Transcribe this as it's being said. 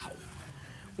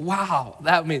Wow.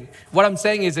 What I'm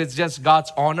saying is it's just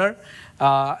God's honor.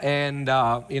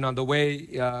 The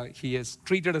way he has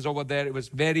treated us over there, it was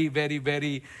very, very,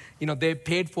 very, they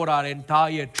paid for our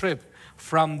entire trip.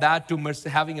 From that to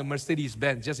having a Mercedes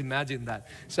Benz, just imagine that.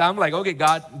 So I'm like, okay,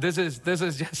 God, this is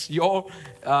just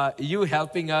you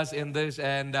helping us in this,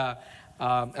 and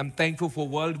I'm thankful for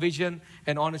World Vision.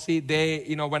 And honestly,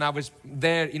 they, when I was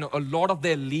there, a lot of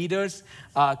their leaders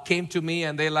came to me,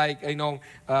 and they like,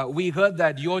 we heard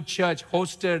that your church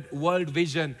hosted World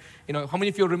Vision. How many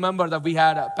of you remember that we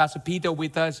had Pastor Peter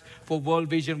with us for World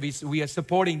Vision? We are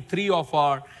supporting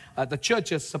the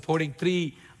church is supporting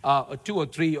two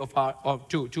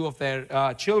of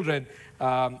their children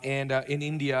in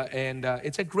India, and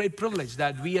it's a great privilege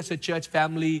that we as a church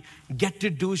family get to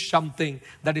do something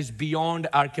that is beyond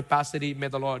our capacity. May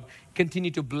the Lord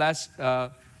continue to bless.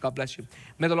 God bless you.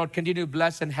 May the Lord continue to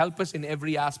bless and help us in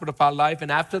every aspect of our life.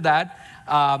 And after that,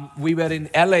 we were in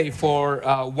LA for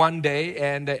 1 day,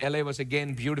 and LA was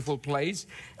again beautiful place.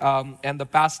 And the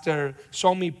pastor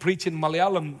saw me preach in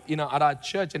Malayalam, at our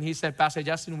church, and he said, Pastor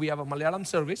Justin, we have a Malayalam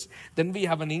service, then we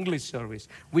have an English service.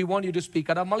 We want you to speak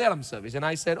at our Malayalam service. And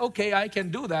I said, okay, I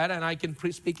can do that, and I can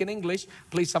speak in English.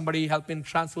 Please, somebody help me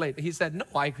translate. He said, no,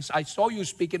 I saw you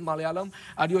speak in Malayalam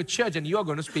at your church, and you are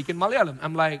going to speak in Malayalam.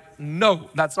 I'm like, no,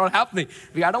 that's not happening.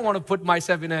 I don't want to put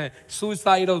myself in a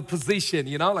suicidal position,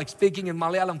 like speaking in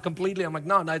Malayalam completely. I'm like,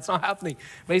 no, it's not happening.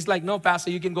 But he's like, no,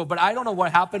 Pastor, you can go. But I don't know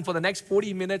what happened. For the next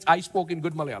 40 minutes, I spoke in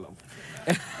good Malayalam.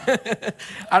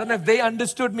 I don't know if they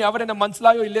understood me. I don't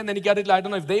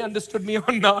know if they understood me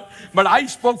or not. But I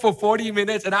spoke for 40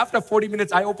 minutes. And after 40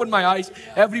 minutes, I opened my eyes.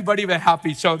 Everybody were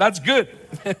happy. So that's good.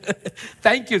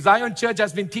 Thank you. Zion Church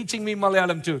has been teaching me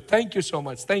Malayalam too. Thank you so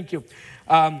much. Thank you.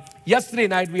 Yesterday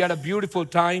night, we had a beautiful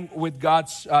time with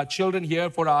God's children here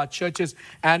for our church's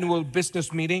annual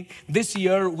business meeting. This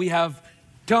year, we have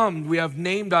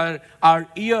named our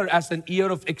year as an year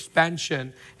of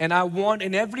expansion. And I want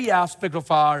in every aspect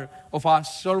of our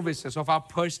services, of our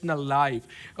personal life,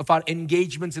 of our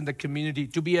engagements in the community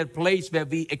to be a place where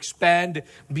we expand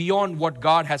beyond what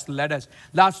God has led us.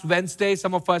 Last Wednesday,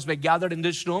 some of us were gathered in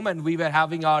this room, and we were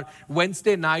having our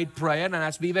Wednesday night prayer. And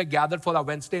as we were gathered for our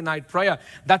Wednesday night prayer,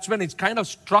 that's when it kind of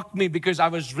struck me, because I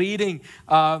was reading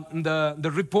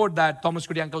the report that Thomas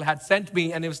Goody Uncle had sent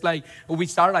me, and it was like, we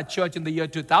started our church in the year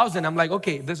 2000. I'm like,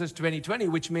 okay, this is 2020,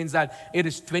 which means that it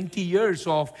is 20 years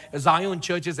of Zion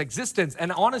Church's existence.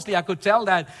 And honestly, I could tell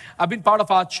that I've been part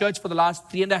of our church for the last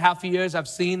 3.5 years. I've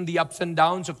seen the ups and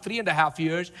downs of 3.5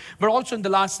 years, but also in the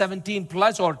last 17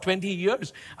 plus or 20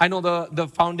 years, I know the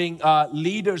founding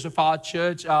leaders of our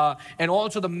church and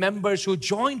also the members who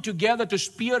joined together to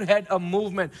spearhead a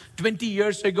movement 20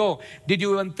 years ago. Did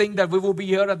you even think that we will be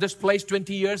here at this place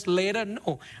 20 years later?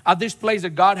 No. At this place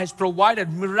that God has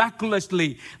provided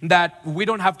miraculously, that we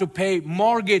don't have to pay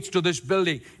mortgage to this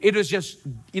building. It was just,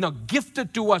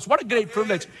 gifted to us. What a great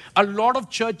privilege. A lot of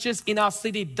churches in our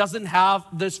city doesn't have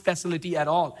this facility at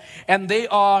all. And they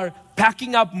are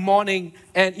packing up morning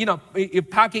and,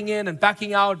 packing in and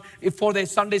packing out for their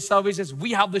Sunday services.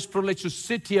 We have this privilege to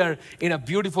sit here in a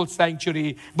beautiful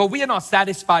sanctuary, but we are not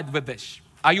satisfied with this.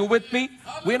 Are you with me?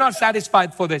 We're not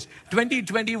satisfied for this.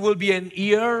 2020 will be an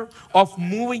year of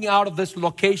moving out of this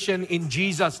location in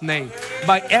Jesus' name.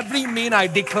 By every means, I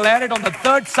declare it on the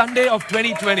third Sunday of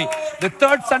 2020. The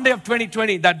third Sunday of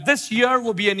 2020, that this year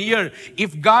will be an year.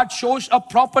 If God shows a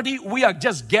property, we are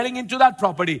just getting into that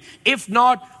property. If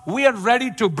not, we are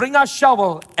ready to bring our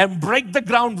shovel and break the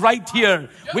ground right here.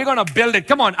 We're going to build it.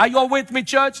 Come on. Are you all with me,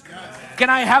 church?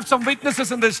 Can I have some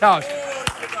witnesses in this house?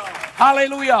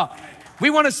 Hallelujah. We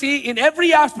want to see in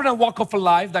every aspect and walk of our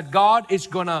life that God is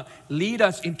going to lead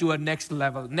us into a next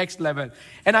level.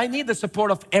 And I need the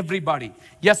support of everybody.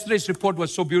 Yesterday's report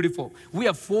was so beautiful. We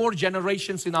have 4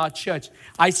 generations in our church.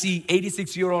 I see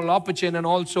 86-year-old Opachin and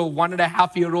also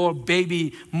 1.5-year-old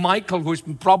baby Michael, who's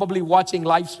probably watching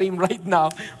live stream right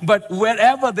now. But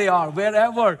wherever they are,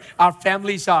 wherever our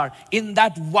families are, in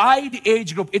that wide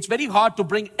age group, it's very hard to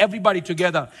bring everybody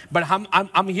together. But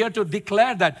I'm here to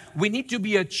declare that we need to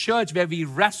be a church where we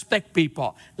respect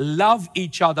people, love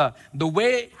each other, the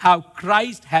way how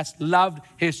Christ has loved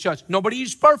His church. Nobody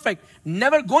is perfect,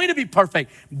 never going to be perfect.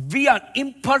 We are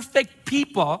imperfect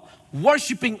people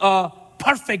worshiping a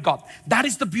perfect God. That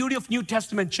is the beauty of New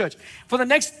Testament church. For the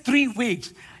next 3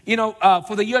 weeks,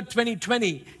 for the year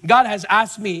 2020, God has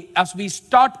asked me as we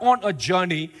start on a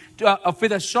journey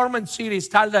with a sermon series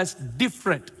titled as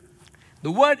Different.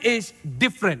 The word is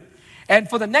different. And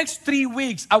for the next 3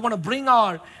 weeks, I want to bring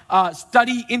our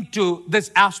study into this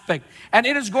aspect. And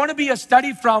it is going to be a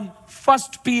study from 1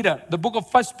 Peter. The book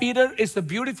of 1 Peter is the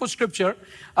beautiful scripture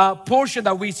portion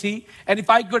that we see. And if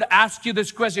I could ask you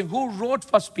this question, who wrote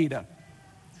 1 Peter?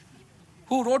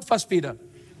 Who wrote 1 Peter?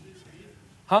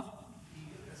 Huh?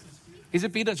 Is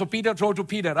it Peter? So Peter wrote to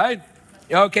Peter, right?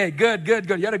 Okay, good.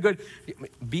 You're a good.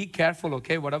 Be careful,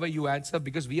 okay, whatever you answer,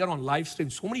 because we are on live stream.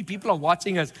 So many people are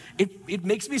watching us. It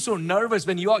makes me so nervous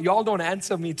when you all don't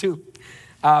answer me too.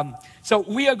 So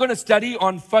we are going to study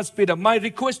on 1 Peter. My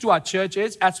request to our church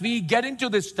is, as we get into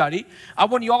this study, I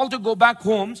want you all to go back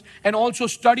homes and also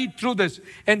study through this.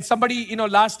 And somebody,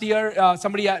 last year,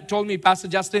 somebody told me, Pastor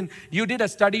Justin, you did a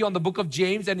study on the book of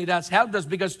James, and it has helped us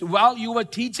because while you were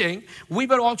teaching, we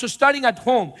were also studying at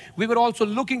home. We were also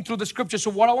looking through the scripture. So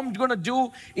what I'm going to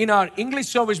do in our English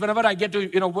service, whenever I get to,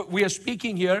 we are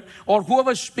speaking here, or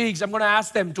whoever speaks, I'm going to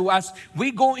ask them to, as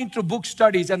we go into book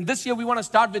studies. And this year we want to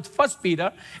start with 1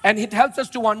 Peter, and it helps us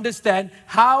to understand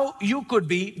how you could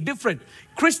be different.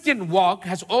 Christian walk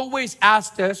has always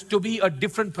asked us to be a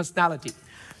different personality.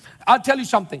 I'll tell you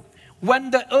something.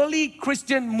 When the early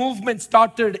Christian movement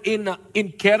started in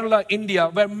Kerala, India,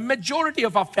 where majority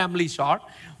of our families are,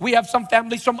 we have some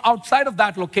families from outside of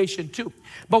that location too.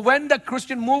 But when the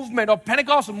Christian movement or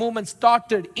Pentecostal movement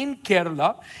started in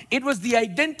Kerala, it was the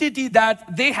identity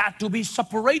that they had to be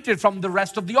separated from the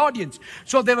rest of the audience.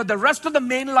 So they were the rest of the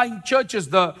mainline churches,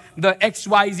 the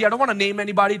XYZ. I don't want to name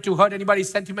anybody to hurt anybody's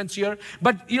sentiments here.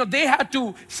 But, they had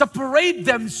to separate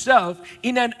themselves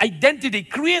in an identity,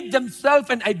 create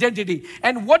themselves an identity.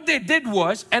 And what they did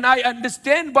was, and I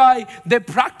understand by their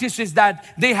practices,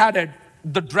 that they had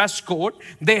the dress code,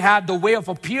 they had the way of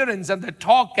appearance and the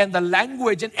talk and the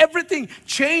language, and everything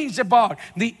changed about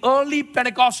the early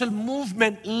Pentecostal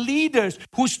movement leaders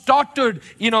who started,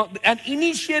 and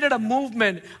initiated a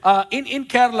movement in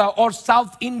Kerala or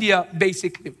South India,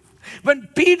 basically. When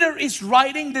Peter is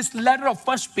writing this letter of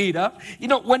 1 Peter,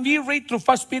 when we read through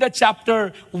 1 Peter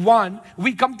chapter 1,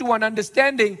 we come to an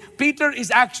understanding. Peter is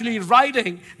actually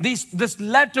writing this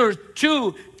letter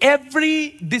to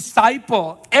every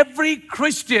disciple, every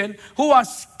Christian who are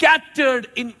scattered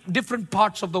in different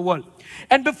parts of the world.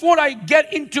 And before I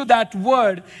get into that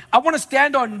word, I want to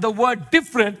stand on the word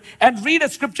different and read a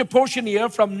scripture portion here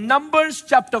from Numbers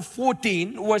chapter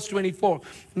 14, verse 24.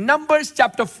 Numbers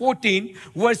chapter 14,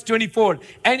 verse 24.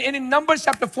 And in Numbers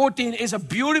chapter 14 is a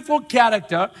beautiful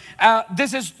character.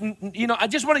 This is, I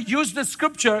just want to use the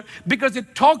scripture because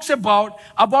it talks about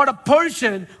a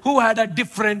person who had a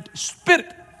different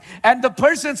spirit. And the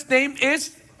person's name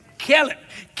is Caleb.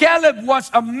 Caleb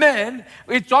was a man,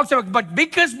 it talks about, but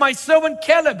because my servant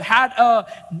Caleb had a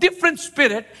different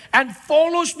spirit and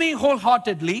follows me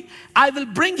wholeheartedly, I will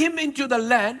bring him into the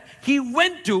land he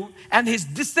went to, and his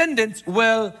descendants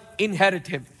will inherit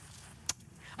him.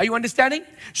 Are you understanding?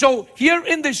 So here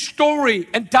in this story,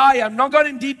 entire, I'm not going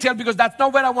in detail because that's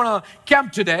not where I want to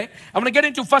camp today. I'm going to get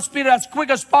into 1 Peter as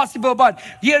quick as possible, but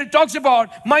here it talks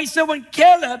about my servant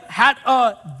Caleb had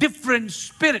a different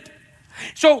spirit.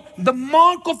 So the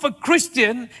mark of a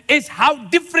Christian is how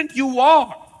different you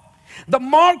are. The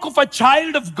mark of a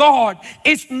child of God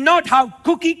is not how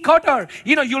cookie cutter,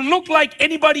 you look like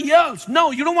anybody else.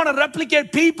 No, you don't want to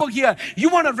replicate people here. You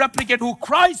want to replicate who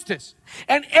Christ is.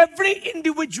 And every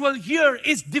individual here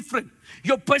is different.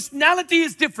 Your personality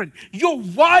is different. You're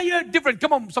wired different.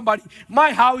 Come on, somebody.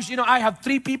 My house, I have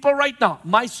 3 people right now.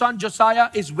 My son Josiah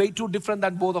is way too different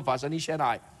than both of us, Anisha and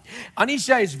I.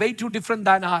 Anisha is way too different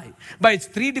than I. But it's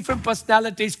 3 different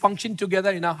personalities function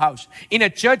together in our house. In a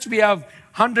church, we have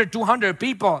 100, 200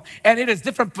 people, and it is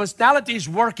different personalities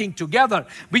working together.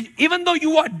 Even though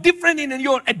you are different in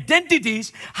your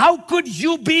identities, how could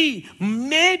you be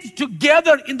made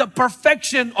together in the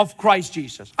perfection of Christ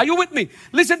Jesus? Are you with me?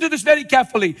 Listen to this very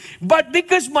carefully. But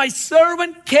because my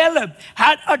servant Caleb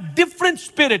had a different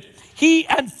spirit, he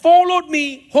and followed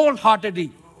me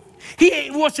wholeheartedly. He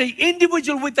was an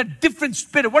individual with a different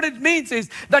spirit. What it means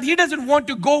is that he doesn't want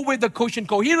to go with the quotient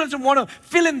code. He doesn't want to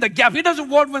fill in the gap. He doesn't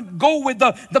want to go with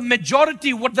the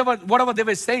majority, whatever they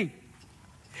were saying.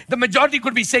 The majority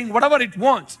could be saying whatever it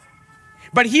wants.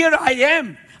 But here I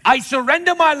am. I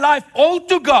surrender my life all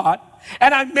to God,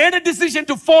 and I made a decision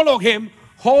to follow Him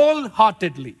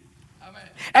wholeheartedly. Amen.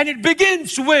 And it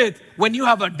begins with when you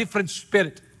have a different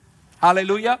spirit.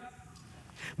 Hallelujah.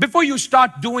 Before you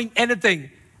start doing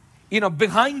anything,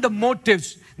 behind the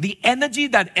motives, the energy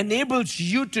that enables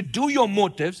you to do your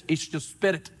motives is the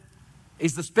spirit.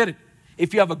 It's the spirit.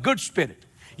 If you have a good spirit,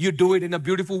 you do it in a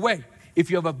beautiful way. If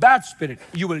you have a bad spirit,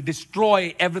 you will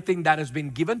destroy everything that has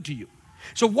been given to you.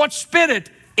 So what spirit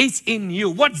is in you?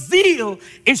 What zeal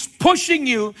is pushing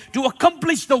you to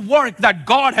accomplish the work that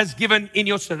God has given in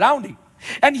your surrounding?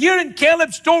 And here in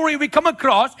Caleb's story, we come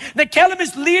across that Caleb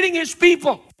is leading his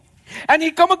people. And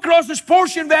he come across this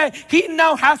portion where he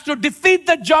now has to defeat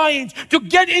the giants to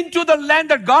get into the land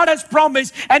that God has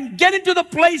promised and get into the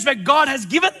place where God has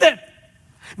given them.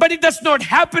 But it does not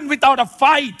happen without a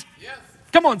fight. Yes.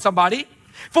 Come on, somebody.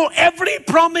 For every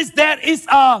promise, there is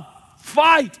a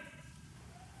fight.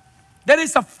 There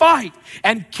is a fight.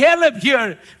 And Caleb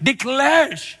here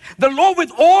declares, the Lord,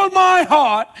 with all my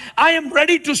heart, I am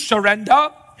ready to surrender.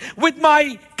 With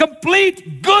my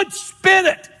complete good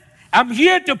spirit, I'm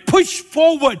here to push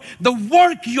forward the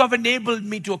work you have enabled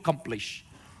me to accomplish.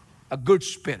 A good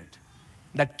spirit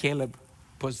that Caleb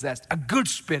possessed. A good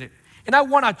spirit. And I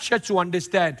want our church to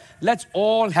understand, let's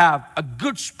all have a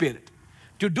good spirit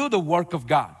to do the work of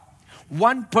God.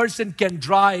 One person can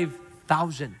drive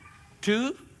 1,000.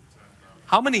 Two?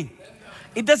 How many?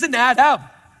 It doesn't add up.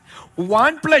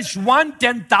 1 + 1,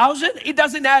 10,000. It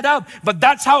doesn't add up. But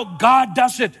that's how God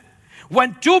does it.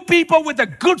 When two people with a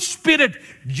good spirit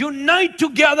unite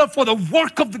together for the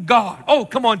work of the God. Oh,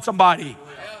 come on, somebody.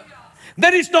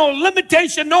 There is no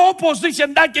limitation, no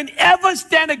opposition that can ever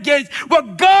stand against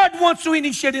what God wants to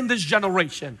initiate in this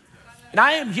generation. And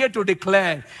I am here to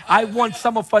declare, I want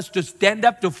some of us to stand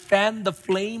up to fan the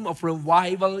flame of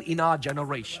revival in our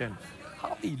generation.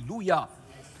 Hallelujah.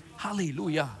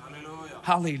 Hallelujah.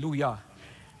 Hallelujah.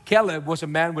 Caleb was a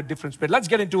man with different spirit. Let's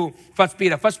get into 1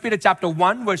 Peter. 1 Peter chapter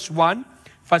 1 verse 1.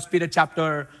 1 Peter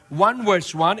chapter 1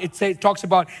 verse 1. It talks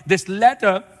about this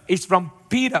letter is from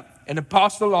Peter, an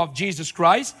apostle of Jesus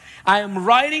Christ. I am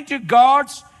writing to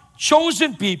God's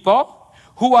chosen people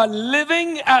who are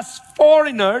living as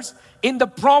foreigners in the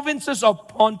provinces of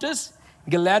Pontus,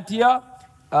 Galatia,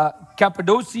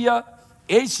 Cappadocia,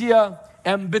 Asia,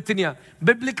 and Bithynia.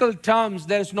 Biblical terms,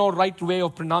 there is no right way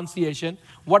of pronunciation.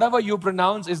 Whatever you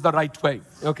pronounce is the right way,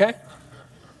 okay?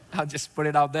 I'll just put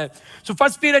it out there. So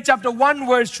 1 Peter chapter 1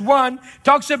 verse 1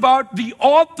 talks about the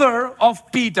author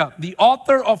of Peter. The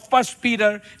author of 1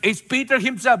 Peter is Peter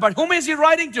himself. But whom is he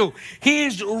writing to? He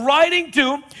is writing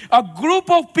to a group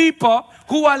of people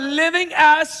who are living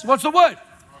as, what's the word?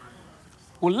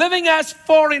 Who are living as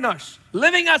foreigners.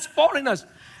 Living as foreigners.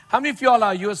 How many of you all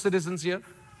are US citizens here?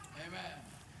 Amen.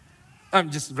 I'm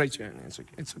just raise your hand. It's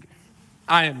okay. It's okay.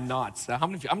 I am not, sir. How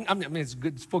many of you, I mean, it's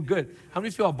good, it's for good. How many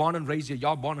of you are born and raised here?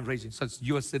 You're born and raised here, so it's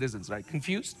US citizens, right?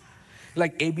 Confused?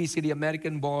 Like ABCD,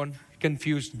 American born,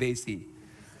 confused, Desi.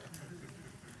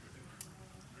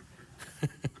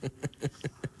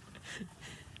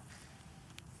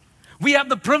 We have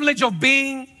the privilege of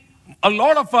being, a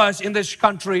lot of us in this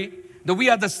country, that we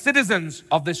are the citizens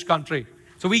of this country.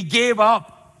 So we gave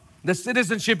up the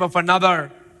citizenship of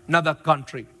another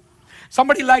country.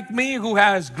 Somebody like me who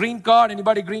has green card,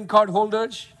 anybody green card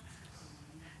holders?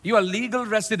 You are legal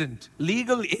resident,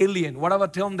 legal alien, whatever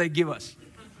term they give us.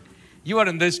 You are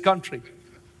in this country.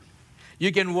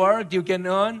 You can work, you can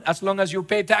earn as long as you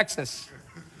pay taxes.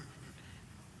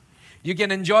 You can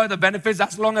enjoy the benefits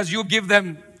as long as you give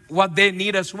them what they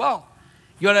need as well.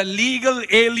 You're a legal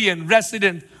alien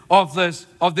resident of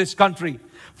this country.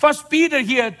 First Peter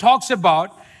here talks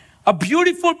about a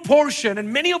beautiful portion.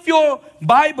 In many of your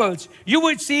Bibles, you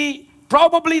will see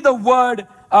probably the word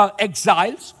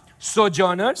exiles,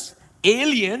 sojourners,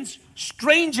 aliens,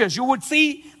 strangers. You would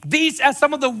see these as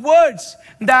some of the words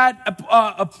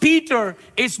that Peter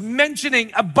is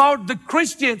mentioning about the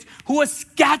Christians who are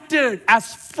scattered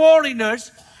as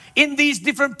foreigners in these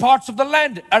different parts of the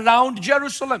land around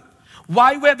Jerusalem.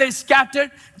 Why were they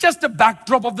scattered? Just a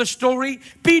backdrop of the story.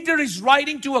 Peter is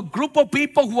writing to a group of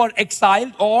people who are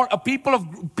exiled, or a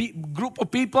group of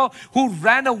people who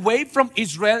ran away from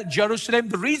Israel, Jerusalem.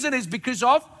 The reason is because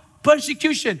of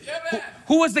persecution.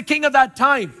 Who was the king at that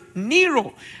time?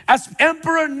 Nero. As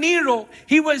Emperor Nero,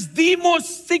 he was the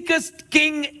most sickest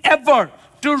king ever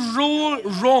to rule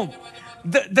Rome.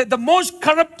 The most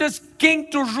corruptest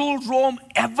king to rule Rome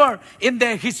ever in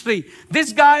their history.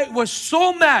 This guy was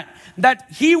so mad that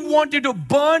he wanted to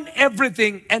burn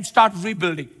everything and start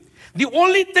rebuilding. The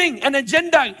only thing, an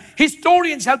agenda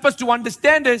historians help us to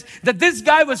understand is that this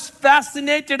guy was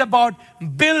fascinated about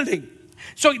building.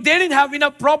 So they didn't have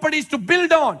enough properties to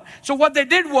build on. So what he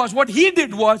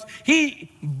did was,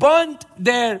 he burnt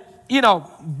their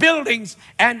buildings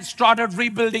and started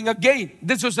rebuilding again.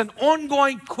 This was an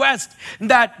ongoing quest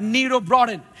that Nero brought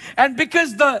in. And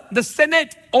because the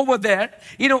Senate over there,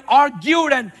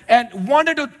 argued and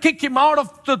wanted to kick him out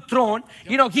of the throne,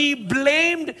 he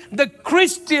blamed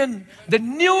the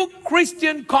new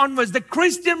Christian converts, the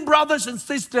Christian brothers and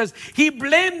sisters. He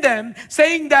blamed them,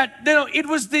 saying that, it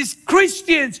was these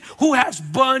Christians who has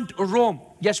burnt Rome.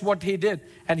 Guess what he did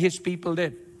and his people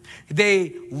did?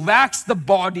 They waxed the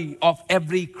body of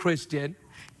every Christian,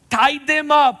 tied them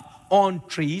up on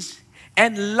trees,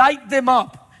 and light them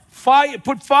up.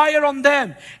 Put fire on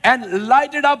them and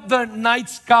lighted up the night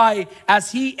sky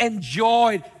as he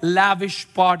enjoyed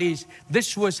lavish parties.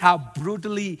 This was how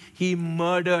brutally he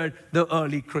murdered the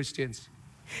early Christians.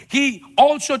 He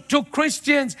also took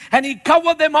Christians and he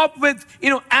covered them up with,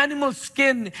 animal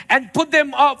skin and put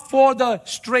them up for the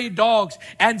stray dogs.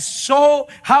 And so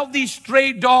how these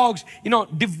stray dogs,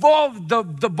 devoured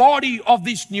the body of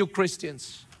these new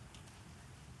Christians.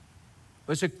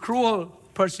 It was a cruel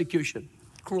persecution.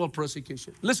 Cruel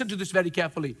persecution. Listen to this very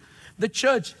carefully. The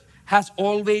church has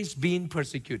always been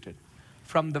persecuted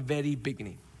from the very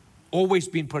beginning. Always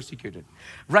been persecuted.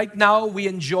 Right now, we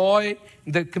enjoy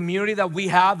the community that we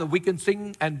have, that we can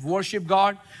sing and worship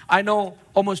God. I know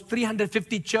almost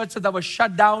 350 churches that were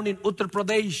shut down in Uttar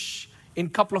Pradesh in a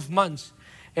couple of months.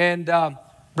 And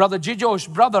Brother Jijo's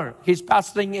brother, he's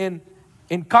pastoring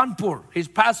in Kanpur. He's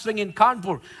pastoring in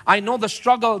Kanpur. I know the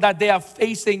struggle that they are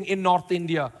facing in North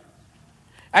India.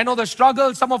 I know the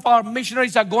struggle some of our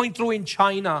missionaries are going through in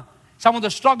China. Some of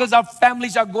the struggles our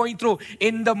families are going through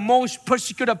in the most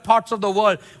persecuted parts of the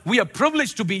world. We are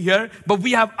privileged to be here, but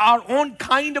we have our own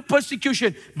kind of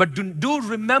persecution. But do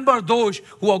remember those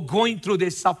who are going through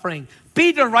this suffering.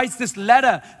 Peter writes this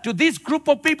letter to this group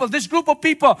of people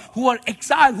who are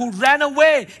exiled, who ran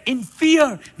away in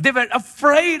fear. They were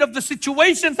afraid of the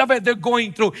situations that they're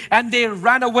going through, and they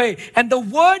ran away. And the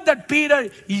word that Peter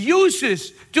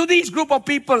uses to these group of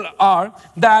people are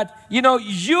that,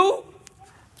 you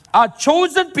are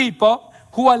chosen people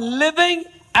who are living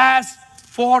as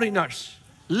foreigners.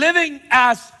 Living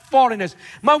as foreigners.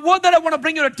 My word that I want to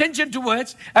bring your attention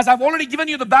towards, as I've already given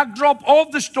you the backdrop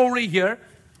of the story here,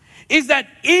 is that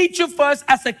each of us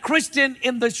as a Christian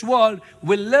in this world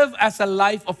will live as a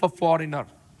life of a foreigner.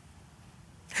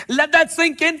 Let that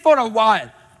sink in for a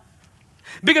while.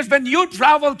 Because when you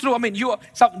travel through,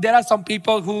 there are some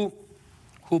people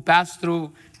who pass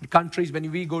through countries. When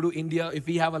we go to India, if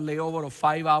we have a layover of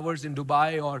 5 hours in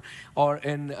Dubai or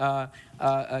in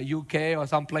UK or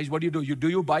someplace, what do? Do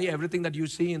you buy everything that you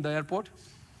see in the airport?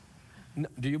 No,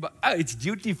 do you buy? It's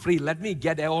duty free. Let me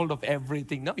get a hold of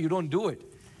everything. No, you don't do it.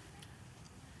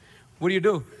 What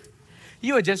do?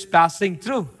 You are just passing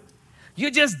through. You're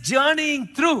just journeying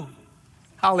through.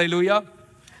 Hallelujah.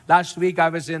 Last week I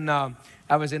was in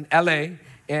LA,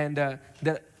 and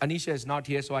Anisha is not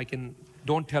here, so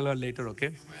don't tell her later,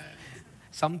 okay?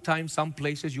 Sometimes, some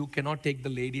places you cannot take the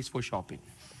ladies for shopping.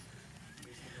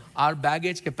 Our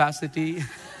baggage capacity.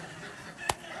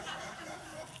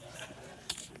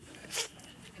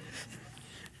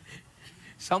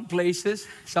 Some places,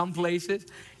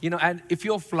 and if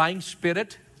you're flying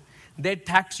Spirit, they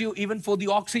tax you even for the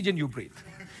oxygen you breathe.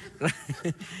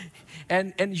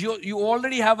 and you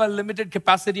already have a limited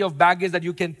capacity of baggage that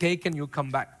you can take and you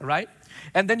come back, right?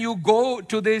 And then you go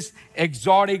to this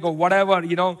exotic or whatever,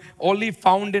 only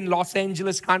found in Los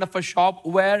Angeles kind of a shop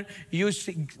where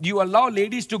you allow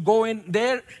ladies to go in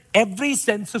there. Every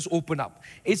senses open up.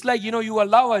 It's like, you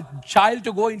allow a child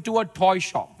to go into a toy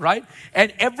shop, right?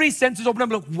 And every senses open up.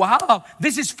 Like, wow,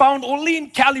 this is found only in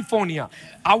California.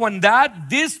 I want that,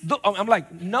 I'm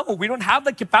like, no, we don't have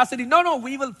the capacity. No,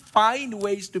 we will find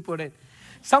ways to put it.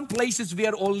 Some places we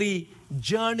are only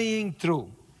journeying through.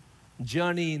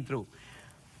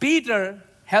 Peter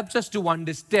helps us to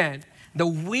understand that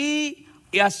we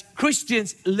as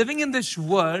Christians living in this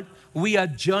world, we are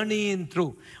journeying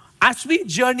through. As we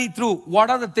journey through, what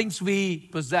are the things we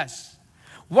possess?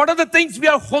 What are the things we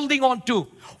are holding on to?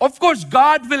 Of course,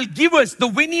 God will give us the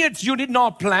vineyards you did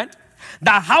not plant,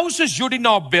 the houses you did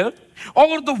not build,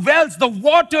 or the wells, the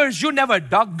waters you never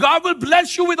dug. God will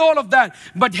bless you with all of that.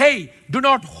 But hey, do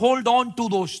not hold on to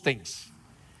those things.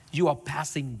 You are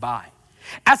passing by.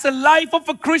 As a life of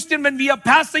a Christian, when we are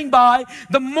passing by,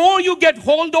 the more you get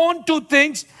hold on to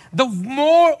things, the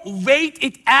more weight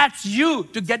it adds you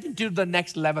to get into the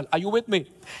next level. Are you with me?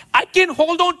 I can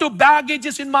hold on to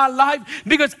baggages in my life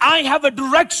because I have a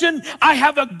direction, I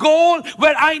have a goal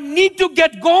where I need to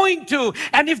get going to.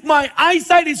 And if my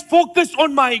eyesight is focused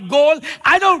on my goal,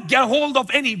 I don't get hold of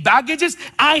any baggages.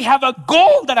 I have a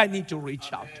goal that I need to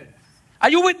reach out to. Are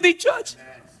you with me, church?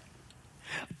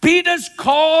 Peter's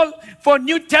call for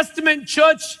New Testament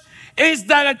church is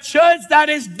that a church that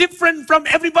is different from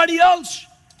everybody else.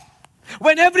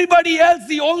 When everybody else,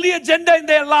 the only agenda in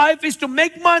their life is to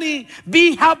make money,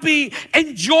 be happy,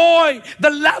 enjoy the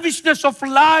lavishness of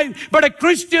life. But a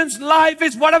Christian's life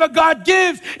is whatever God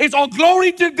gives. It's all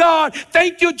glory to God.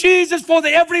 Thank you, Jesus, for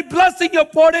every blessing you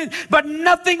poured in. But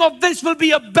nothing of this will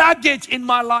be a baggage in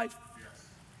my life.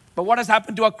 But what has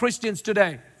happened to our Christians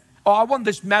today? Oh, I want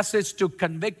this message to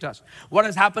convict us. What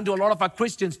has happened to a lot of our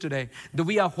Christians today? That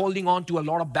we are holding on to a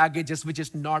lot of baggages which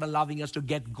is not allowing us to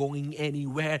get going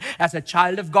anywhere. As a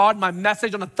child of God, my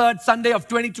message on the third Sunday of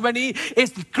 2020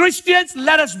 is, Christians,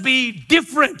 let us be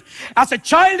different. As a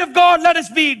child of God, let us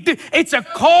be it's a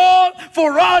call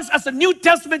for us as a New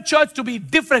Testament church to be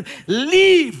different.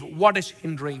 Leave what is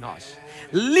hindering us.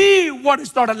 Leave what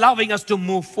is not allowing us to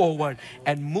move forward.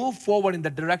 And move forward in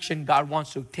the direction God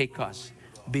wants to take us.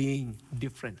 Being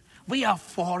different. We are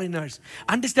foreigners.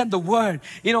 Understand the word.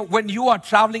 You know, when you are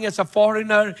traveling as a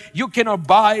foreigner, you cannot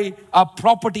buy a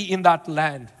property in that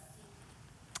land.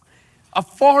 A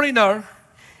foreigner,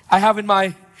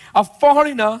 a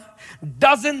foreigner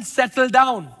doesn't settle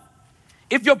down.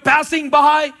 If you're passing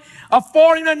by, a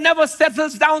foreigner never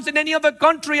settles down in any other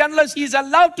country unless he's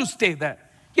allowed to stay there.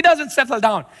 He doesn't settle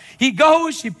down. He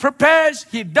goes, he prepares,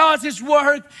 he does his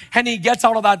work, and he gets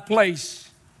out of that place.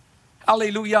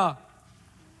 Hallelujah.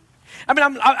 I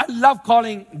mean, I love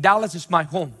calling Dallas is my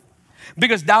home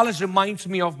because Dallas reminds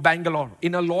me of Bangalore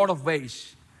in a lot of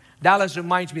ways. Dallas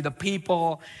reminds me of the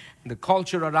people, the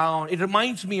culture around. It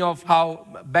reminds me of how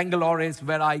Bangalore is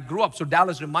where I grew up. So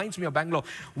Dallas reminds me of Bangalore.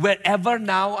 Wherever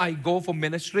now I go for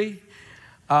ministry,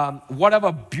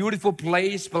 whatever beautiful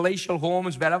place, palatial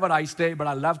homes, wherever I stay, but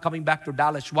I love coming back to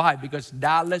Dallas. Why? Because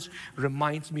Dallas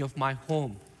reminds me of my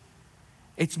home.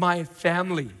 It's my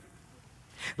family.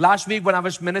 Last week when I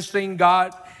was ministering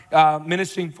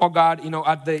for God,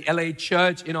 at the LA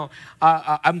church,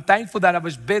 I'm thankful that I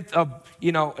was with,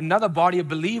 another body of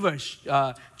believers,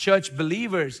 church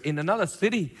believers in another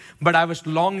city. But I was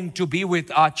longing to be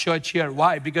with our church here.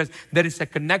 Why? Because there is a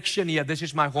connection here. This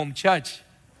is my home church.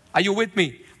 Are you with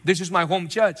me? This is my home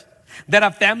church. There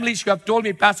are families who have told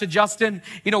me, Pastor Justin,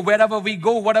 wherever we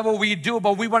go, whatever we do,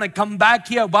 but we want to come back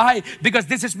here. Why? Because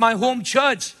this is my home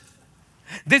church.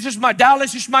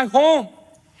 Dallas is my home.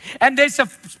 And there's a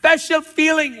special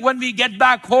feeling when we get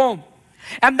back home.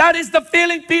 And that is the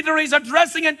feeling Peter is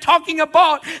addressing and talking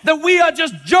about. That we are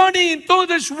just journeying through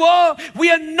this world.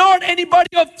 We are not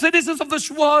anybody of citizens of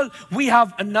this world. We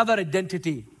have another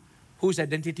identity. Whose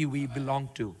identity we belong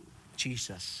to?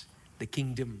 Jesus, the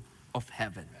kingdom of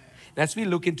heaven. As we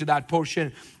look into that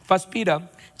portion, 1 Peter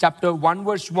chapter 1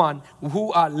 verse 1,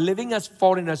 who are living as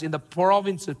foreigners in the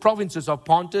provinces of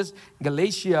Pontus,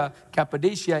 Galatia,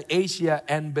 Cappadocia, Asia,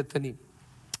 and Bithynia.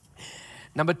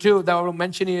 Number 2 that I will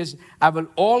mention is, I will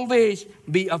always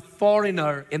be a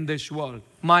foreigner in this world.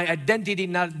 My identity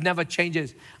never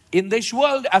changes. In this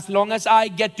world, as long as I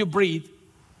get to breathe,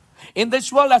 in this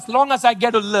world, as long as I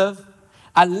get to live,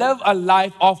 I live a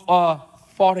life of a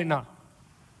foreigner.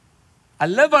 I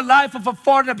live a life of a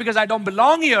foreigner because I don't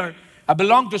belong here. I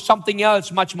belong to something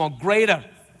else much more greater.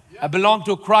 I belong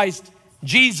to Christ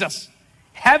Jesus.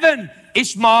 Heaven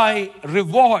is my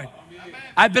reward.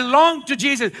 I belong to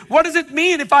Jesus. What does it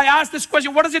mean if I ask this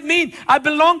question? What does it mean? I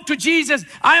belong to Jesus.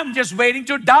 I am just waiting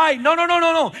to die.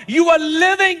 No. You are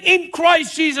living in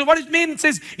Christ Jesus. What it means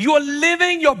is you are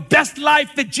living your best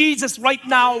life with Jesus right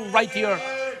now, right here.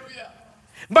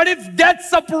 But if death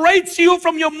separates you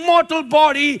from your mortal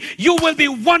body, you will be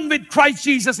one with Christ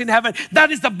Jesus in heaven. That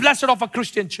is the blessed of a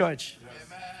Christian church.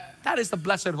 Amen. That is the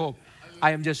blessed hope.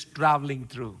 I am just traveling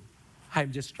through.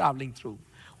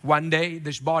 One day,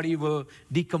 this body will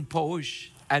decompose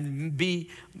and be,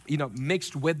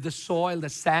 mixed with the soil, the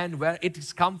sand where it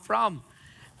has come from.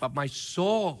 But my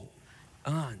soul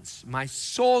longs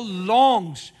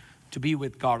to be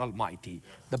with God Almighty.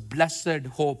 The blessed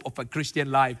hope of a Christian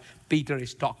life. Peter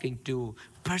is talking to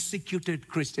persecuted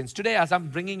Christians. Today, as I'm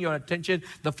bringing your attention,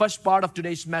 the first part of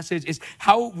today's message is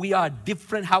how we are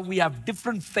different, how we have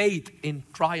different faith in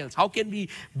trials. How can we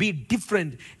be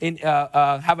different,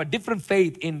 have a different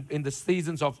faith in the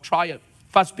seasons of trial?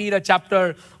 1 Peter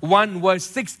chapter 1, verse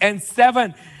 6 and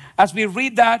 7. As we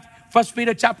read that, 1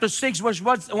 Peter chapter 6, verse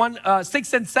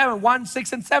 6 and 7. 1,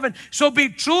 6 and 7. So be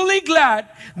truly glad.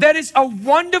 There is a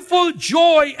wonderful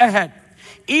joy ahead.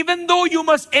 Even though you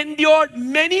must endure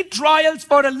many trials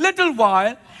for a little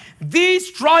while,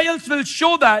 these trials will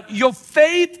show that your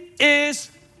faith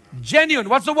is genuine.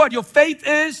 What's the word? Your faith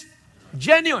is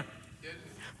genuine.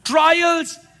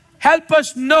 Trials help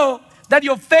us know that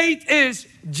your faith is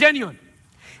genuine.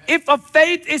 If a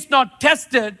faith is not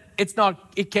tested,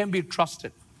 it can be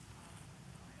trusted.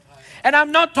 And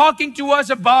I'm not talking to us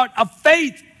about a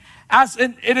faith as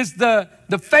in it is the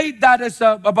faith that is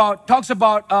talks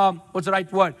about, what's the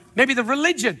right word? Maybe the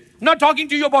religion. I'm not talking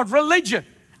to you about religion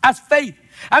as faith.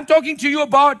 I'm talking to you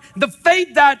about the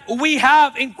faith that we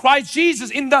have in Christ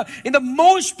Jesus, in the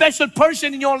most special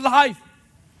person in your life.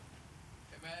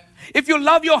 Amen. If you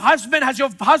love your husband, has your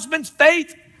husband's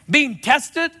faith being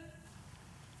tested?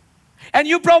 And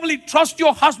you probably trust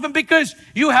your husband because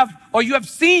you have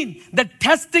seen the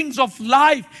testings of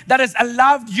life that has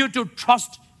allowed you to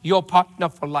trust your partner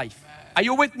for life. Are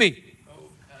you with me?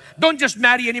 Don't just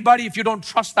marry anybody if you don't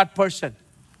trust that person.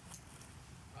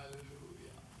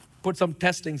 Put some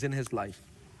testings in his life,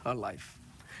 her life.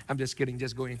 I'm just kidding,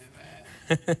 just going.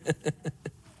 1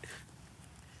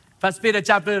 Peter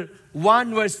chapter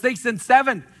 1 verse 6 and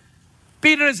 7.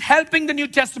 Peter is helping the New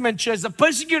Testament church, the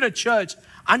persecuted church,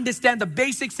 understand the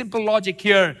basic simple logic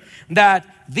here that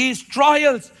these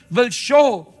trials will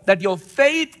show that your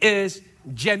faith is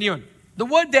genuine. The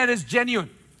word there is genuine.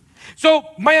 So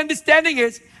my understanding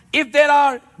is if there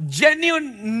are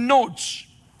genuine notes,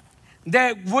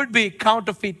 there would be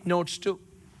counterfeit notes too.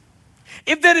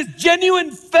 If there is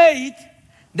genuine faith,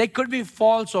 there could be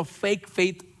false or fake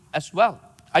faith as well.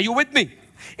 Are you with me?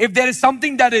 If there is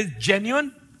something that is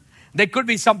genuine, there could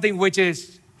be something which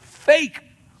is fake.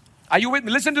 Are you with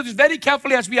me? Listen to this very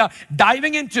carefully as we are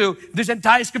diving into this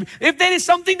entire scripture. If there is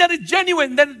something that is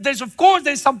genuine, then there's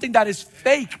something that is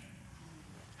fake.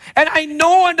 And I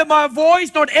know under my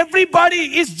voice, not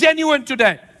everybody is genuine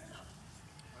today.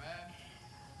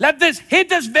 Let this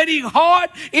hit us very hard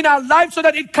in our life so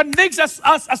that it convicts us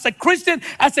as a Christian,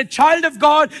 as a child of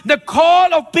God. The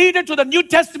call of Peter to the New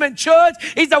Testament church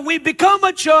is that we become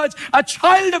a church, a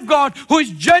child of God who is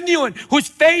genuine, whose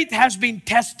faith has been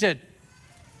tested.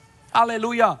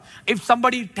 Hallelujah. If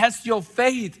somebody tests your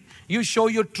faith, you show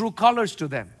your true colors to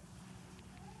them.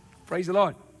 Praise the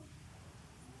Lord.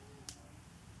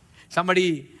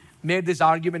 Somebody made this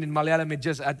argument in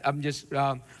Malayalam. I'm just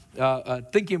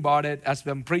thinking about it as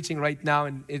I'm preaching right now.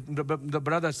 And the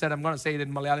brother said, I'm going to say it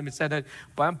in Malayalam. He said,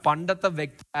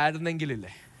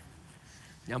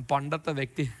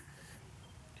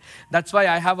 that's why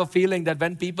I have a feeling that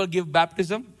when people give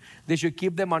baptism, they should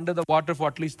keep them under the water for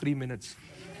at least 3 minutes.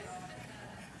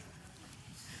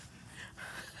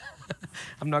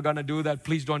 I'm not going to do that.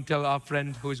 Please don't tell our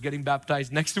friend who is getting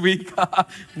baptized next week. I'm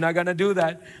not going to do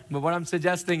that. But what I'm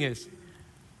suggesting is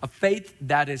a faith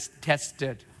that is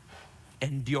tested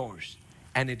endures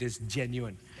and it is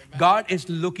genuine. God is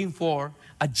looking for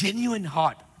a genuine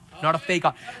heart, not a fake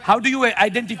heart. How do you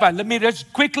identify? Let me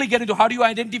just quickly get into how do you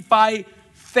identify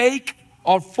fake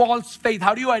or false faith?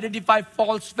 How do you identify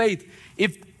false faith?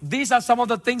 If these are some of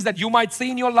the things that you might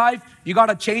see in your life, you got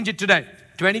to change it today.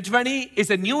 2020 is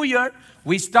a new year.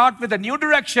 We start with a new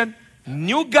direction,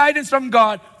 new guidance from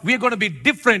God. We're going to be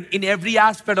different in every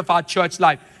aspect of our church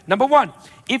life. Number one,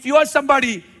 if you are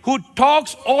somebody who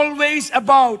talks always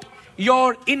about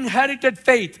your inherited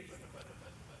faith,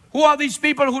 who are these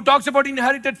people who talks about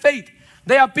inherited faith?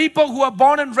 They are people who are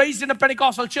born and raised in a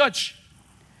Pentecostal church.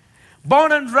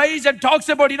 Born and raised and talks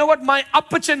about, you know what, my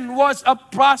appachan was a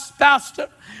pastor.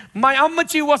 My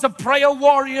ammachi was a prayer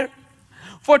warrior.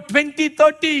 For 20,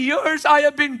 30 years, I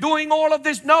have been doing all of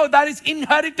this. No, that is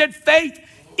inherited faith.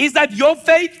 Is that your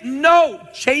faith? No.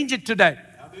 Change it today.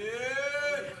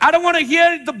 I don't want to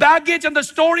hear the baggage and the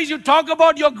stories you talk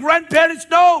about your grandparents.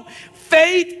 No.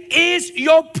 Faith is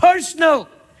your personal.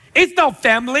 It's not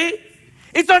family.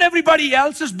 It's not everybody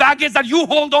else's baggage that you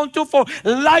hold on to for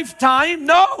lifetime.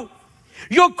 No.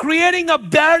 You're creating a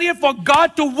barrier for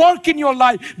God to work in your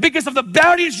life because of the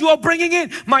barriers you are bringing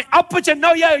in. My appachan,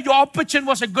 no, yeah, your appachan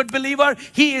was a good believer.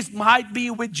 Might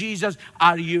be with Jesus.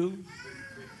 Are you?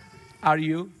 Are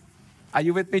you? Are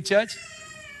you with me, church?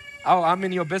 Oh, I'm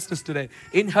in your business today.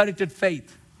 Inherited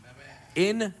faith.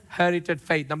 Inherited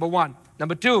faith. Number one.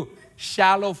 Number two,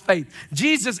 shallow faith.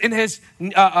 Jesus in his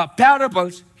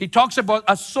parables, he talks about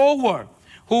a sower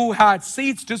who had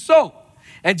seeds to sow.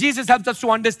 And Jesus helps us to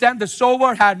understand the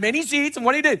sower had many seeds. And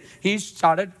what he did, he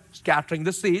started scattering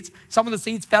the seeds. Some of the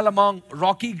seeds fell among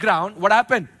rocky ground. What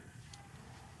happened?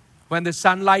 When the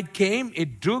sunlight came,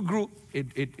 it grew,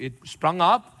 it sprung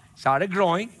up, started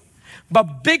growing.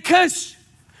 But because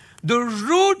the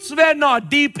roots were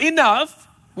not deep enough,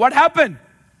 what happened?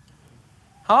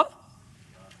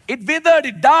 It withered,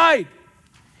 it died.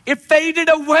 It faded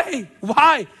away.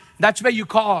 Why? That's where you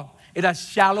call it a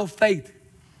shallow faith.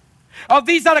 Oh,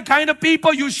 these are the kind of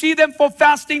people you see them for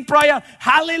fasting prayer.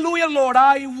 Hallelujah, Lord,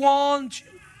 I want you.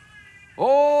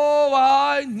 Oh,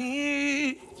 I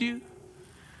need you.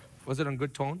 Was it on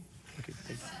good tone? Okay,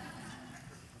 thanks.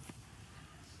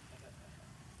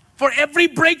 For every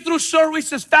breakthrough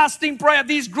services, fasting, prayer,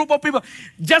 these group of people,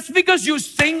 just because you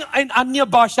sing in Anya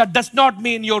Bhasha does not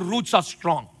mean your roots are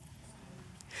strong.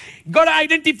 Got to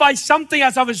identify something.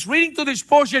 As I was reading through this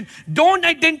portion, don't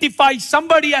identify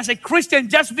somebody as a Christian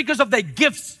just because of their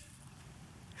gifts.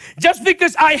 Just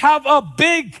because I have a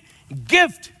big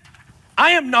gift,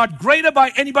 I am not greater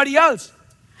by anybody else.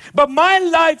 But my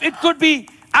life, it could be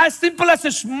as simple as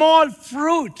a small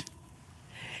fruit.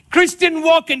 Christian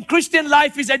walk and Christian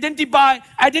life is identified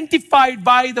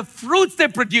by the fruits they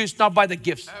produce, not by the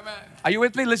gifts. Amen. Are you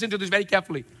with me? Listen to this very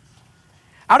carefully.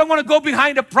 I don't want to go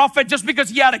behind a prophet just because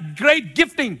he had a great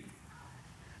gifting.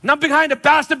 Not behind a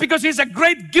pastor because he's a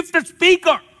great gifted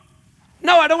speaker.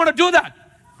 No, I don't want to do that.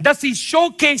 Does he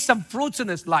showcase some fruits in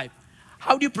his life?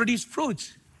 How do you produce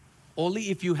fruits? Only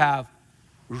if you have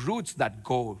roots that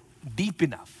go deep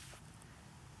enough.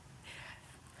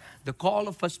 The call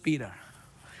of 1 Peter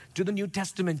to the New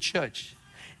Testament church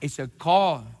is a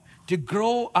call to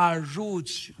grow our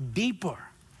roots deeper.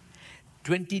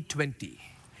 2020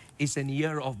 is a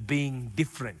year of being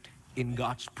different in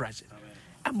God's presence. Amen.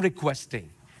 I'm requesting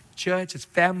churches,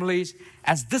 families,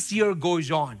 as this year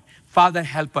goes on, Father,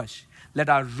 help us. Let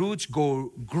our roots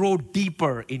grow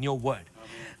deeper in your word.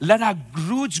 Amen. Let our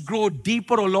roots grow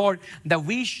deeper, oh Lord, that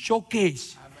we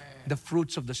showcase the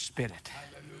fruits of the Spirit.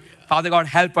 Hallelujah. Father God,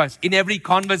 help us. In every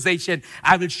conversation,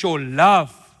 I will show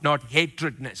love, not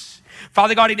hatredness.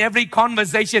 Father God, in every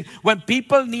conversation, when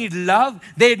people need love,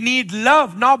 they need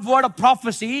love, not word of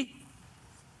prophecy,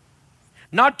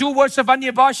 not 2 words of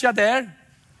Anya Bhasha there.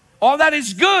 All that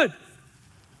is good.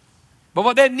 But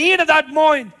what they need at that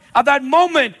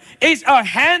moment is a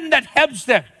hand that helps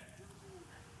them.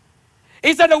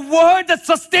 Is that a word that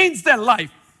sustains their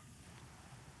life?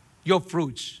 Your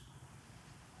fruits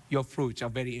are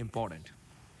very important.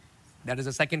 That is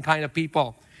the second kind of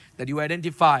people that you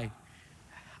identify.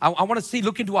 I want to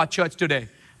look into our church today.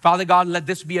 Father God, let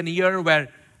this be a year where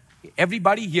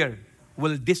everybody here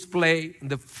will display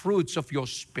the fruits of your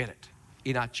Spirit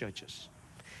in our churches,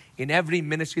 in every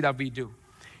ministry that we do.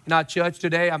 In our church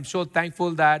today, I'm so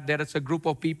thankful that there is a group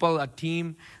of people, a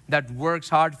team that works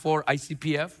hard for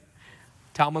ICPF,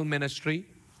 Tamil ministry,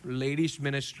 ladies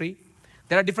ministry.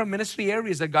 There are different ministry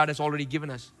areas that God has already given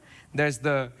us. There's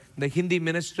the Hindi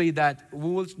ministry that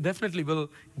we will definitely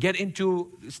get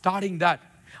into starting that.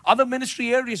 Other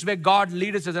ministry areas where God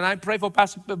leads us, and I pray for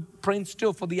Pastor Prince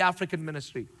too, for the African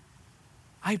ministry.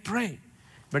 I pray.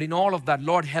 But in all of that,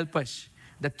 Lord, help us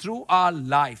that through our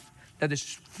life, that the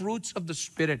fruits of the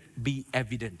Spirit be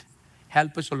evident.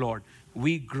 Help us, O Lord.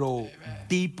 We grow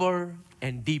deeper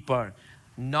and deeper,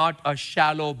 not a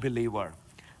shallow believer.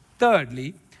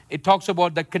 Thirdly, it talks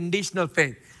about the conditional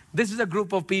faith. This is a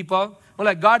group of people who are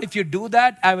like, God, if you do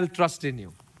that, I will trust in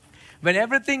you. When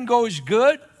everything goes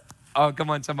good, oh, come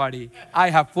on, somebody. I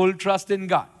have full trust in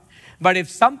God. But if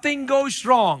something goes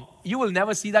wrong, you will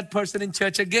never see that person in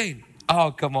church again.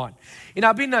 Oh, come on.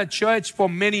 I've been in a church for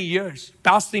many years,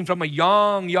 pastoring from a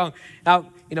young. Now,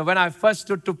 when I first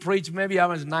stood to preach, maybe I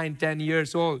was 9, 10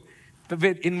 years old,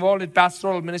 involved in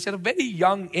pastoral ministry at a very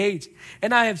young age.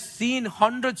 And I have seen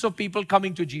hundreds of people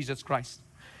coming to Jesus Christ.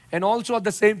 And also at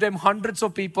the same time, hundreds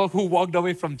of people who walked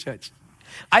away from church.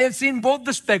 I have seen both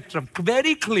the spectrum,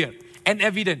 very clear and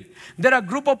evident. There are a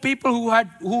group of people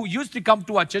who used to come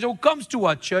to our church, who comes to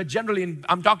our church, generally,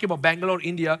 I'm talking about Bangalore,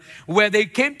 India, where they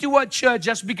came to our church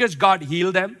just because God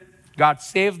healed them, God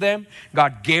saved them,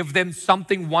 God gave them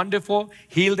something wonderful,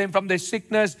 healed them from their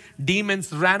sickness,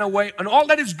 demons ran away, and all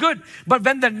that is good. But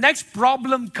when the next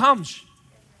problem comes,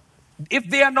 if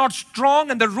they are not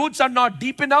strong and the roots are not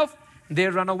deep enough, they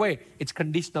run away. It's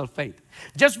conditional faith.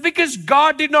 Just because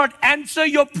God did not answer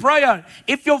your prayer,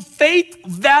 if your faith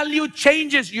value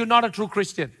changes, you're not a true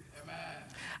Christian.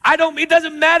 Amen. It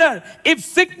doesn't matter. If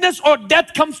sickness or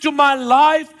death comes to my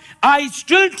life, I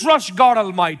still trust God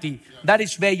Almighty. Yeah. That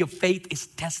is where your faith is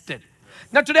tested.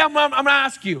 Now today I'm going to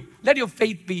ask you, let your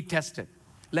faith be tested.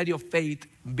 Let your faith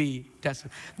be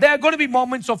tested. There are going to be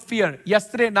moments of fear.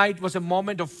 Yesterday night was a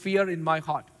moment of fear in my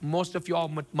heart. Most of you all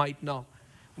might know.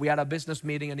 We had a business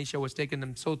meeting. Anisha was taken.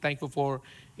 I'm so thankful for,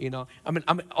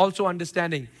 I'm also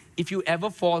understanding. If you ever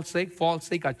fall sick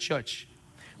at church.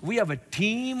 We have a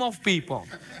team of people,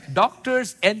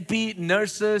 doctors, NP,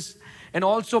 nurses, and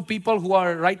also people who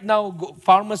are right now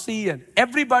pharmacy, and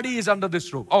everybody is under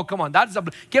this roof. Oh, come on.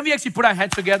 Can we actually put our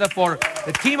hands together for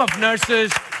the team of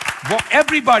nurses?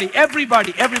 Everybody.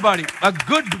 A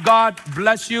good God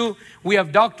bless you. We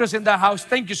have doctors in the house.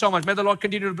 Thank you so much. May the Lord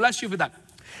continue to bless you with that.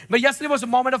 But yesterday was a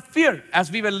moment of fear.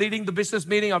 As we were leading the business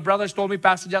meeting, our brothers told me,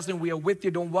 Pastor Justin, we are with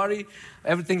you. Don't worry.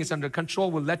 Everything is under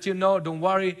control. We'll let you know. Don't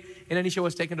worry. And Anisha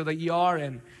was taken to the ER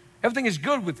and everything is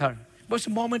good with her. But it's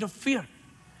a moment of fear.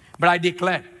 But I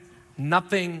declare,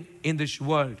 nothing in this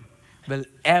world will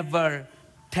ever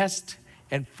test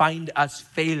and find us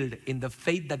failed in the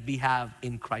faith that we have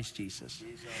in Christ Jesus.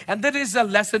 And that is a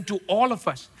lesson to all of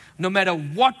us. No matter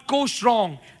what goes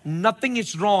wrong, nothing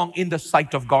is wrong in the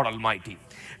sight of God Almighty.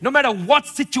 No matter what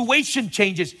situation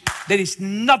changes, there is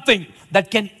nothing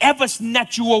that can ever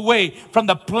snatch you away from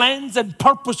the plans and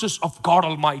purposes of God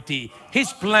Almighty.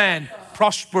 His plan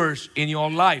prospers in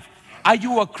your life. Are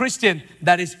you a Christian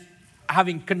that is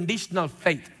having conditional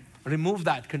faith? Remove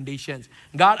that conditions.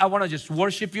 God, I want to just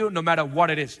worship you no matter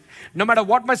what it is. No matter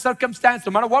what my circumstance,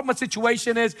 no matter what my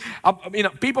situation is.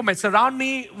 People may surround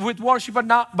me with worship or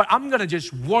not, but I'm going to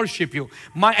just worship you.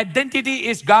 My identity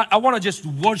is God. I want to just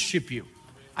worship you.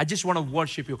 I just want to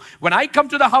worship you. When I come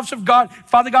to the house of God,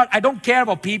 Father God, I don't care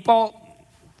about people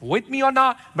with me or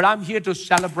not, but I'm here to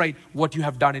celebrate what you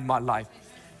have done in my life.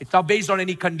 It's not based on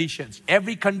any conditions.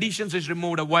 Every conditions is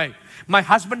removed away. My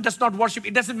husband does not worship.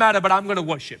 It doesn't matter, but I'm going to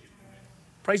worship.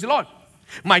 Praise the Lord.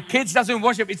 My kids doesn't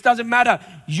worship. It doesn't matter.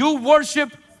 You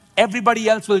worship, everybody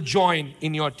else will join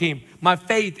in your team. My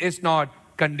faith is not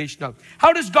conditional.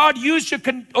 How does God use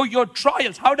your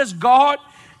trials? How does God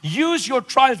use your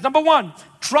trials? Number one,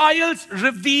 trials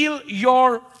reveal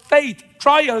your faith.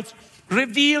 Trials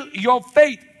reveal your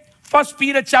faith. 1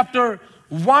 Peter chapter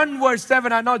 1 verse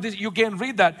 7. I know this, you can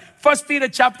read that. 1 Peter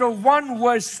chapter 1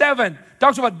 verse 7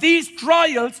 talks about these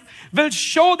trials will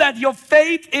show that your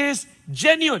faith is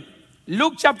genuine.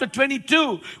 Luke chapter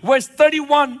 22 verse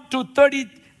 31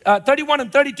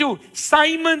 and 32.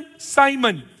 Simon,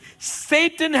 Simon,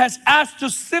 Satan has asked to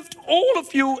sift all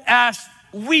of you as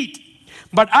wheat.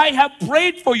 But I have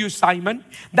prayed for you, Simon,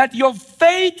 that your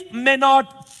faith may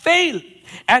not fail.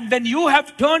 And when you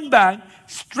have turned back,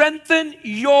 strengthen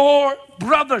your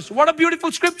brothers. What a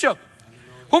beautiful scripture.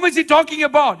 Whom is he talking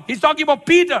about? He's talking about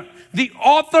Peter, the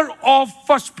author of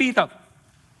 1 Peter.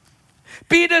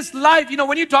 Peter's life,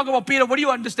 when you talk about Peter, what do you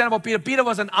understand about Peter? Peter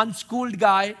was an unschooled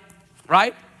guy,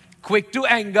 right? Quick to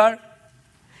anger.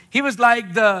 He was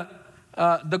like the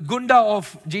gunda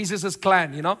of Jesus's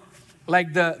clan,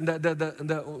 like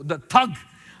the thug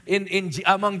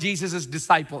among Jesus's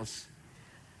disciples.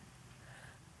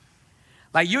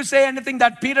 Like you say anything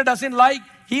that Peter doesn't like,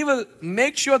 he will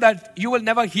make sure that you will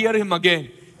never hear him again.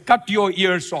 Cut your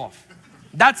ears off.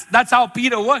 That's how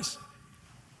Peter was.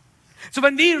 So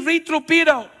when we read through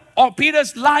Peter or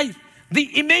Peter's life, the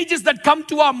images that come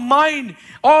to our mind,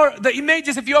 or the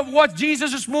images, if you have watched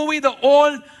Jesus' movie, the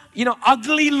old,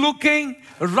 ugly looking,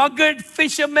 rugged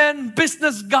fisherman,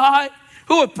 business guy,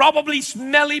 who was probably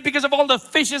smelly because of all the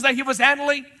fishes that he was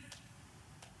handling.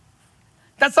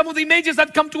 That's some of the images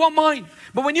that come to our mind.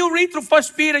 But when you read through 1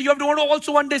 Peter, you have to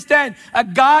also understand a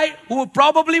guy who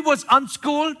probably was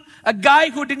unschooled, a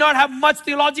guy who did not have much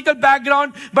theological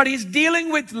background, but he's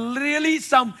dealing with really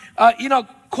some,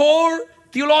 core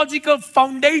theological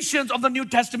foundations of the New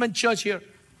Testament church here.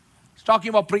 He's talking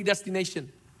about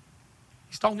predestination.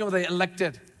 He's talking about the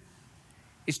elected.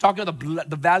 He's talking about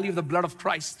the value of the blood of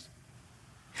Christ.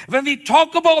 When we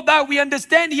talk about that, we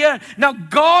understand here, now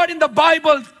God in the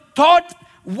Bible taught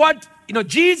what,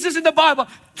 Jesus in the Bible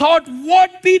taught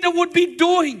what Peter would be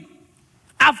doing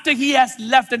after he has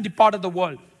left and departed the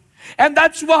world. And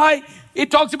that's why it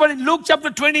talks about in Luke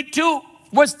chapter 22,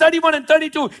 verse 31 and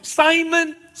 32,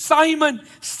 Simon, Simon,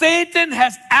 Satan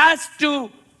has asked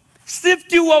to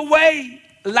sift you away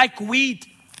like wheat,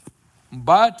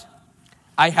 but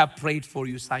I have prayed for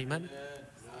you, Simon.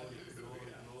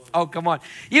 Oh, come on.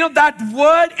 That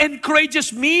word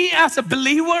encourages me as a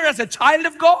believer, as a child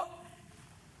of God.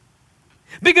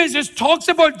 Because it talks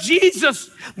about Jesus,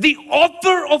 the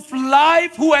author of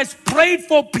life, who has prayed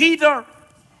for Peter.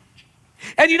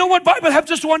 And you know what Bible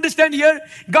helps us to understand here?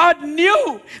 God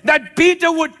knew that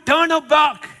Peter would turn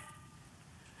back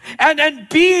and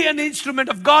be an instrument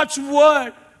of God's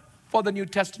word for the New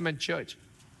Testament church.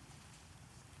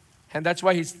 And that's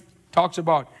why he talks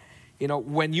about,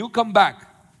 when you come back,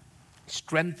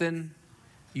 strengthen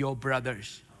your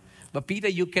brothers. But Peter,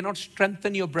 you cannot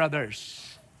strengthen your brothers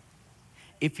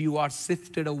if you are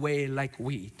sifted away like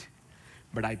wheat.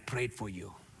 But I prayed for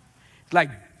you. It's like,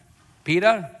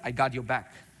 Peter, I got your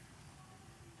back.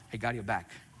 I got your back.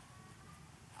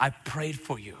 I prayed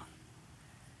for you.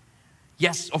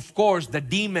 Yes, of course, the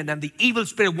demon and the evil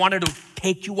spirit wanted to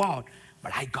take you out,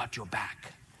 but I got your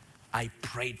back. I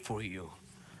prayed for you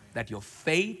that your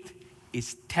faith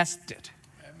is tested.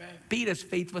 Amen. Peter's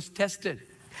faith was tested.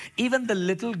 Even the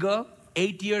little girl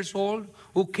 8 years old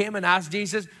who came and asked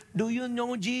Jesus, do you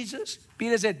know Jesus?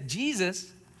 Peter said,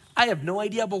 Jesus? I have no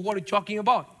idea about what you're talking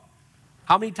about.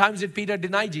 How many times did Peter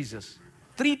deny Jesus?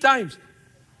 3 times.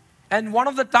 And one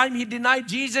of the time he denied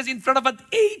Jesus in front of an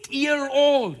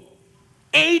 8-year-old.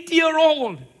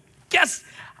 8-year-old. Guess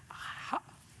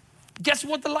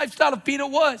what the lifestyle of Peter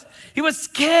was? He was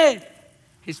scared.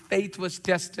 His faith was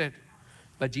tested.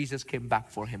 But Jesus came back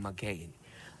for him again.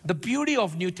 The beauty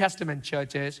of New Testament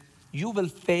church is you will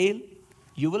fail,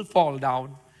 you will fall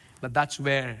down, but that's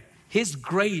where His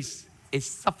grace is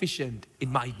sufficient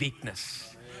in my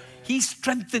weakness. He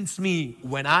strengthens me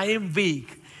when I am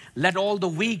weak. Let all the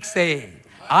weak say,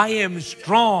 I am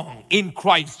strong in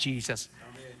Christ Jesus.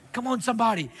 Come on,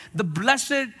 somebody. The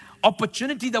blessed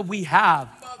opportunity that we have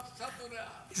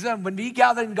is that when we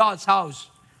gather in God's house,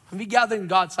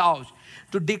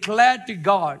 to declare to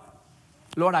God,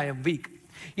 Lord, I am weak.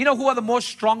 You know who are the most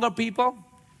stronger people?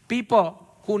 People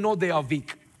who know they are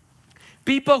weak.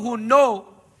 People who know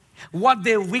what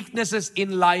their weaknesses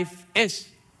in life is.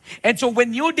 And so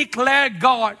when you declare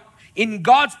God, in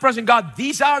God's presence, God,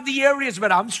 these are the areas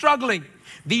where I'm struggling.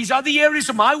 These are the areas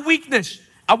of my weakness.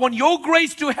 I want your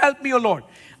grace to help me, O Lord.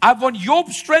 I want your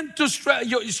strength to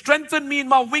strengthen me in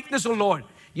my weakness, O Lord.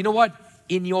 You know what?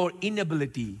 In your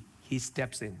inability, He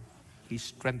steps in. He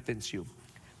strengthens you.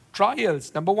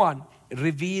 Trials, number 1,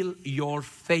 reveal your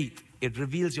faith. It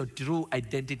reveals your true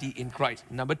identity in Christ.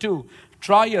 Number 2,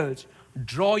 trials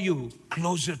draw you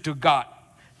closer to God.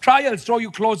 Trials draw you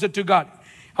closer to God.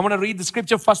 I want to read the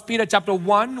scripture, 1 Peter chapter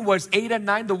 1, verse 8 and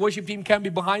 9. The worship team can be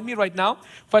behind me right now.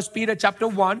 1 Peter chapter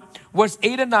 1, verse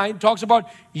 8 and 9 talks about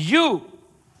you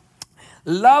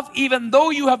love even though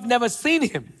you have never seen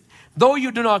Him. Though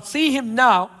you do not see Him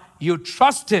now, you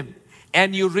trust Him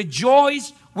and you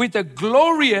rejoice with a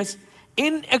glorious,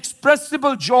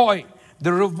 inexpressible joy.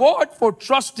 The reward for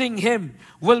trusting Him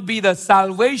will be the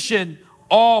salvation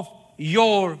of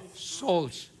your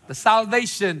souls. The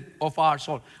salvation of our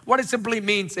soul. What it simply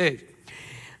means is,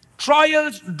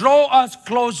 trials draw us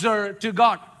closer to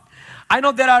God. I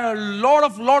know there are a lot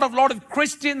of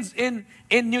Christians in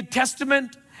New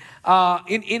Testament,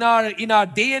 in our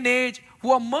day and age,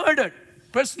 who are murdered,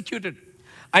 persecuted.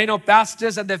 I know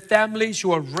pastors and their families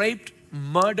who are raped,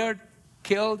 murdered,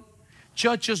 killed,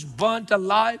 churches burnt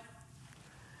alive,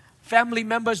 family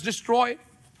members destroyed.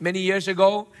 Many years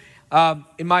ago,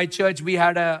 in my church, we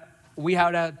had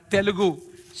a Telugu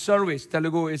service.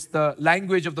 Telugu is the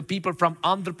language of the people from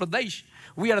Andhra Pradesh.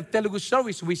 We had a Telugu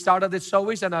service. We started this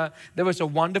service and there was a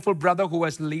wonderful brother who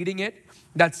was leading it.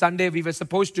 That Sunday we were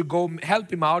supposed to go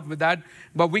help him out with that,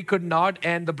 but we could not,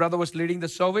 and the brother was leading the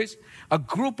service. A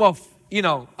group of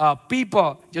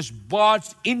people just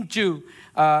barged into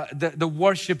the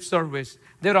worship service.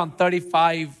 There were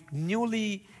 35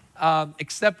 newly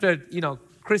accepted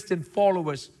Christian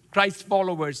followers, Christ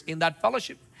followers in that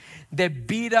fellowship. They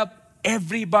beat up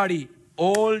everybody,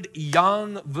 old,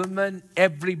 young, women,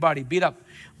 everybody beat up.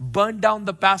 Burned down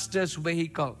the pastor's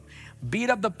vehicle. Beat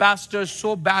up the pastor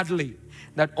so badly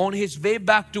that on his way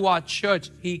back to our church,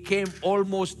 he came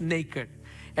almost naked.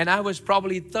 And I was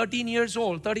probably 13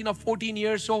 or 14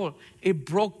 years old. It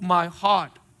broke my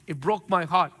heart. It broke my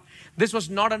heart. This was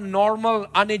not a normal,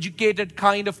 uneducated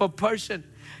kind of a person.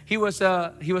 He was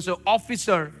an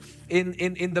officer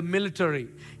in the military.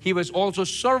 He was also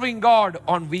serving God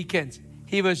on weekends.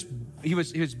 He was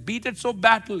beaten so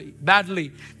badly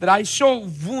that I saw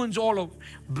wounds all over,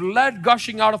 blood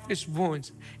gushing out of his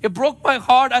wounds. It broke my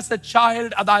heart as a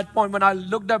child at that point when I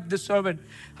looked up this servant.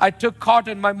 I took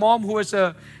cotton. My mom, who was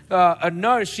a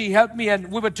nurse, she helped me,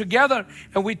 and we were together,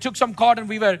 and we took some cotton.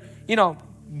 We were,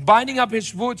 binding up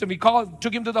his wounds, and we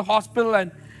took him to the hospital.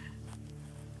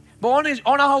 But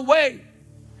on our way,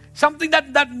 something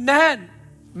that man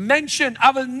mentioned, I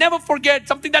will never forget.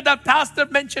 Something that pastor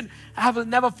mentioned, I will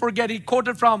never forget. He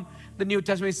quoted from the New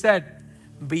Testament. He said,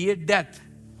 be it death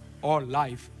or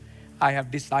life, I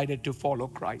have decided to follow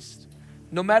Christ.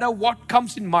 No matter what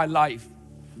comes in my life,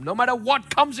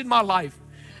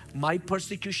 my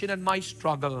persecution and my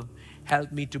struggle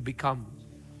help me to become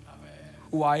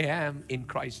who I am in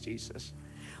Christ Jesus.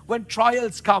 When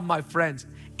trials come, my friends,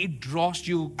 it draws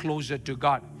you closer to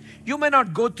God. You may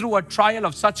not go through a trial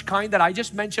of such kind that I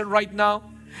just mentioned right now,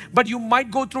 but you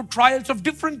might go through trials of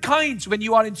different kinds when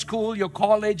you are in school, your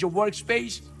college, your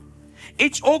workspace.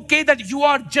 It's okay that you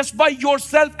are just by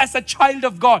yourself as a child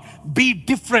of God. Be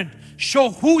different.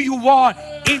 Show who you are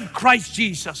in Christ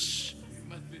Jesus.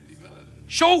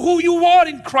 Show who you are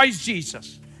in Christ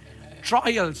Jesus.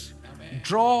 Trials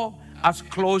draw us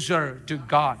closer to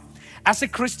God. As a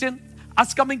Christian,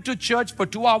 us coming to church for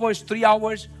 2 hours, 3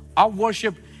 hours, our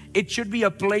worship It should be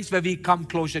a place where we come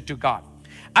closer to God.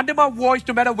 Under my voice,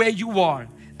 no matter where you are,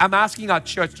 I'm asking our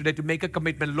church today to make a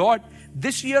commitment. Lord,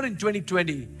 this year in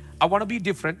 2020, I want to be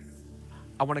different.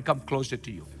 I want to come closer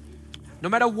to you. No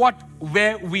matter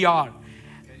where we are.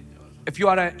 If you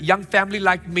are a young family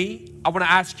like me, I want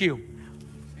to ask you,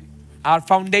 our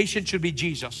foundation should be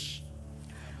Jesus.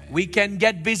 We can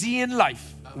get busy in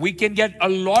life. We can get a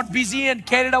lot busy and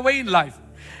carried away in life.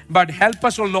 But help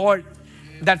us, oh Lord,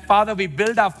 that Father, we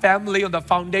build our family on the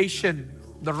foundation,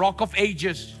 the rock of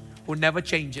ages who never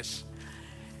changes.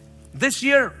 This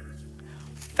year,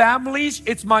 families,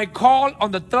 it's my call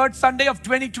on the third Sunday of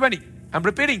 2020. I'm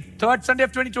repeating, third Sunday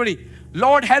of 2020.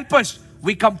 Lord, help us.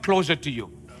 We come closer to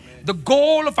you. The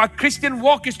goal of our Christian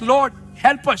walk is, Lord,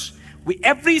 help us.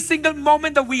 Every single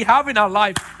moment that we have in our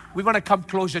life, we want to come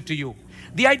closer to you.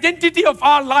 The identity of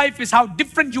our life is how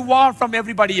different you are from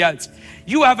everybody else.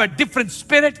 You have a different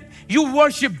spirit. You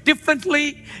worship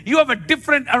differently. You have a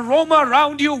different aroma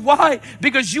around you. Why?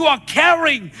 Because you are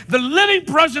carrying the living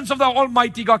presence of the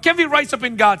Almighty God. Can we rise up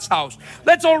in God's house?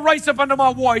 Let's all rise up under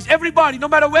my voice. Everybody, no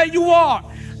matter where you are,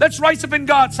 let's rise up in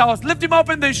God's house. Lift Him up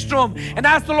in this room and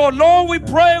ask the Lord. Lord, we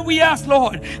pray, we ask,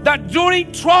 Lord, that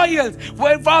during trials,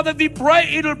 where Father, we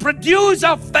pray it will produce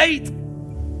our faith.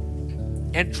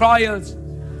 And trials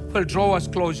will draw us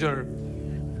closer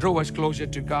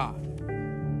to God.